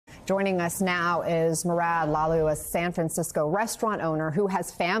Joining us now is Mourad Lahlou, a San Francisco restaurant owner who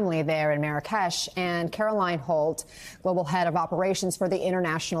has family there in Marrakech, and Caroline Holt, global head of operations for the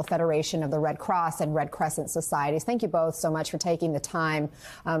International Federation of the Red Cross and Red Crescent Societies. Thank you both so much for taking the time.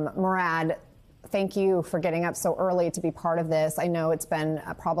 Mourad, thank you for getting up so early to be part of this. I know it's been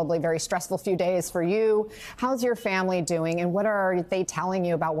probably a very stressful few days for you. How's your family doing, and what are they telling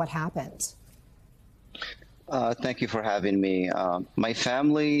you about what happened? Thank you for having me. My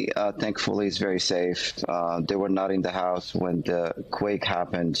family, thankfully, is very safe. They were not in the house when the quake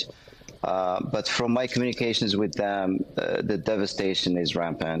happened. But from my communications with them, the devastation is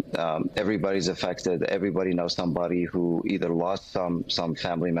rampant. Everybody's affected. Everybody knows somebody who either lost some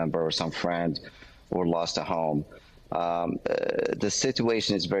family member or some friend or lost a home. The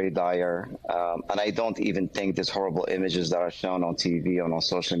situation is very dire. And I don't even think these horrible images that are shown on TV and on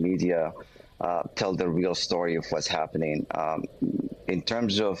social media tell the real story of what's happening. In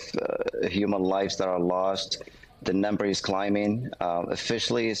terms of human lives that are lost, the number is climbing.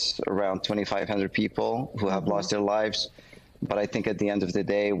 Officially, it's around 2,500 people who have lost their lives. But I think at the end of the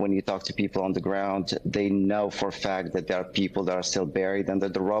day, when you talk to people on the ground, they know for a fact that there are people that are still buried under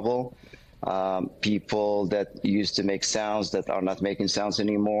the rubble. People that used to make sounds that are not making sounds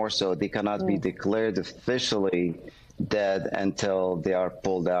anymore, so they cannot be declared officially dead until they are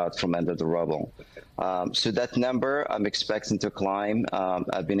pulled out from under the rubble. So that number I'm expecting to climb.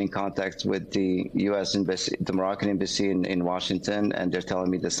 I've been in contact with the U.S. Embassy, the Moroccan Embassy in Washington, and they're telling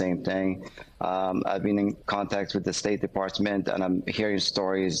me the same thing. I've been in contact with the State Department, and I'm hearing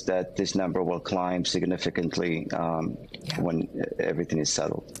stories that this number will climb significantly when everything is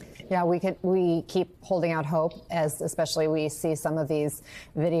settled. Yeah, we keep holding out hope, as especially we see some of these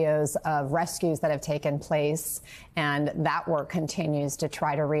videos of rescues that have taken place, and that work continues to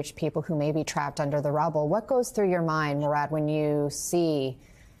try to reach people who may be trapped under the rubble. What goes through your mind, Mourad, when you see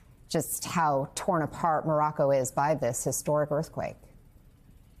just how torn apart Morocco is by this historic earthquake?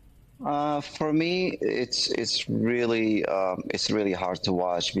 For me, it's really hard to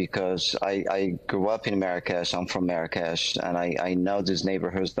watch because I grew up in Marrakech. I'm from Marrakech, and I know these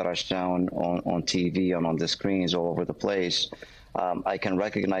neighborhoods that are shown on TV and on the screens all over the place. I can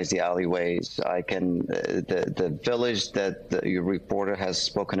recognize the alleyways. I can the village that your reporter has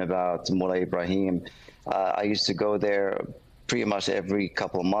spoken about, Moulay Ibrahim. I used to go there pretty much every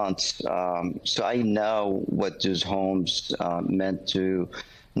couple of months, so I know what those homes meant to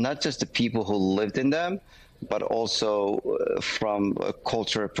not just the people who lived in them, but also from a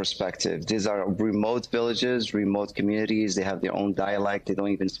cultural perspective. These are remote villages, remote communities. They have their own dialect. They don't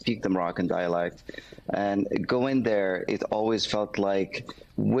even speak the Moroccan dialect. And going there, it always felt like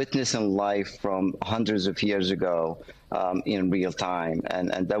witnessing life from hundreds of years ago in real time.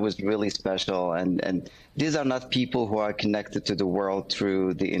 And that was really special. And these are not people who are connected to the world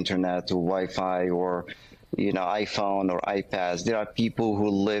through the internet or Wi-Fi or iPhone or iPads. There are people who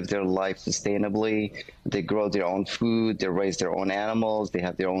live their life sustainably. They grow their own food. They raise their own animals. They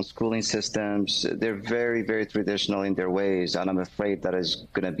have their own schooling systems. They're very, very traditional in their ways. And I'm afraid that is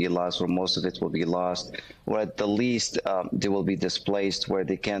going to be lost, or most of it will be lost, or at the least they will be displaced where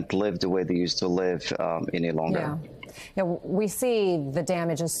they can't live the way they used to live any longer. Yeah, we see the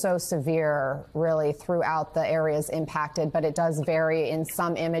damage is so severe, really, throughout the areas impacted, but it does vary. In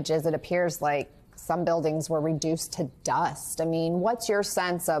some images, it appears like some buildings were reduced to dust. I mean, what's your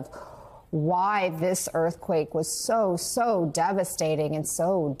sense of why this earthquake was so devastating and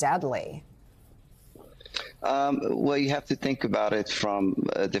so deadly? Well, you have to think about it from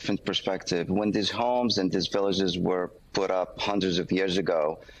a different perspective. When these homes and these villages were put up hundreds of years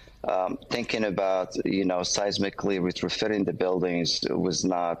ago, thinking about, seismically retrofitting the buildings was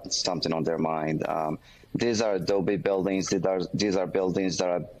not something on their mind. These are adobe buildings. These are buildings that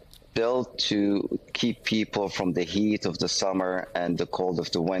are built to keep people from the heat of the summer and the cold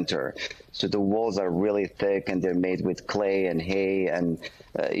of the winter. So the walls are really thick, and they're made with clay and hay and,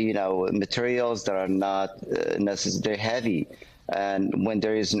 materials that are not necessarily, they're heavy. And when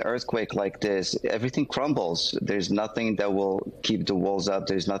there is an earthquake like this, everything crumbles. There's nothing that will keep the walls up.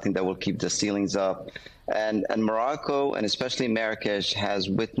 There's nothing that will keep the ceilings up. And Morocco, and especially Marrakech, has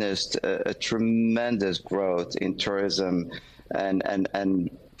witnessed a tremendous growth in tourism and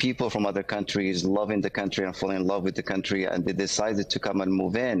people from other countries loving the country and falling in love with the country, and they decided to come and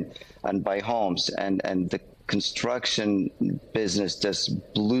move in and buy homes. And the construction business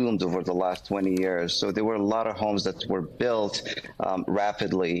just bloomed over the last 20 years. So there were a lot of homes that were built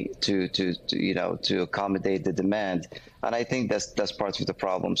rapidly to accommodate the demand. And I think that's part of the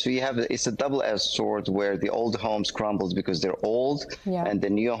problem. So it's a double-edged sword where the old homes crumbled because they're old, and the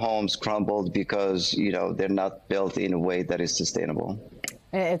new homes crumbled because they're not built in a way that is sustainable.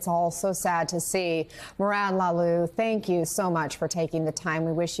 It's all so sad to see. Mourad Lahlou, thank you so much for taking the time.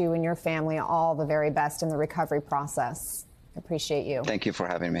 We wish you and your family all the very best in the recovery process. Appreciate you. Thank you for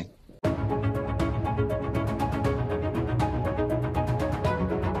having me.